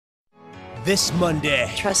This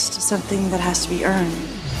Monday. Trust is something that has to be earned.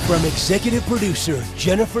 From executive producer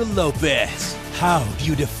Jennifer Lopez. How do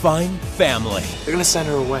you define family? They're gonna send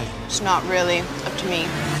her away. It's not really up to me.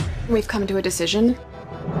 We've come to a decision.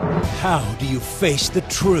 How do you face the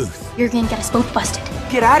truth? You're gonna get us both busted.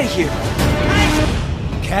 Get out of here!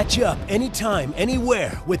 Catch up anytime,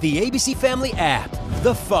 anywhere with the ABC Family app.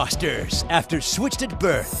 The Fosters, after Switched at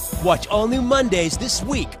Birth. Watch all new Mondays this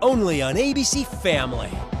week only on ABC Family.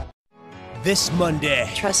 This Monday.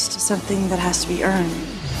 Trust is something that has to be earned.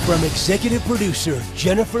 From executive producer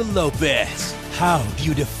Jennifer Lopez. How do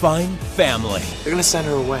you define family? They're gonna send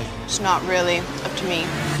her away. It's not really up to me.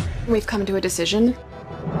 We've come to a decision.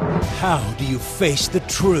 How do you face the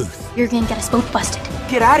truth? You're gonna get us both busted.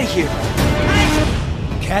 Get out of here!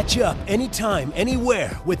 Catch up anytime,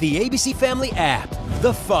 anywhere with the ABC Family app.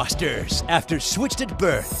 The Fosters, after Switched at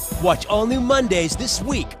Birth. Watch all new Mondays this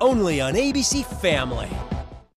week only on ABC Family.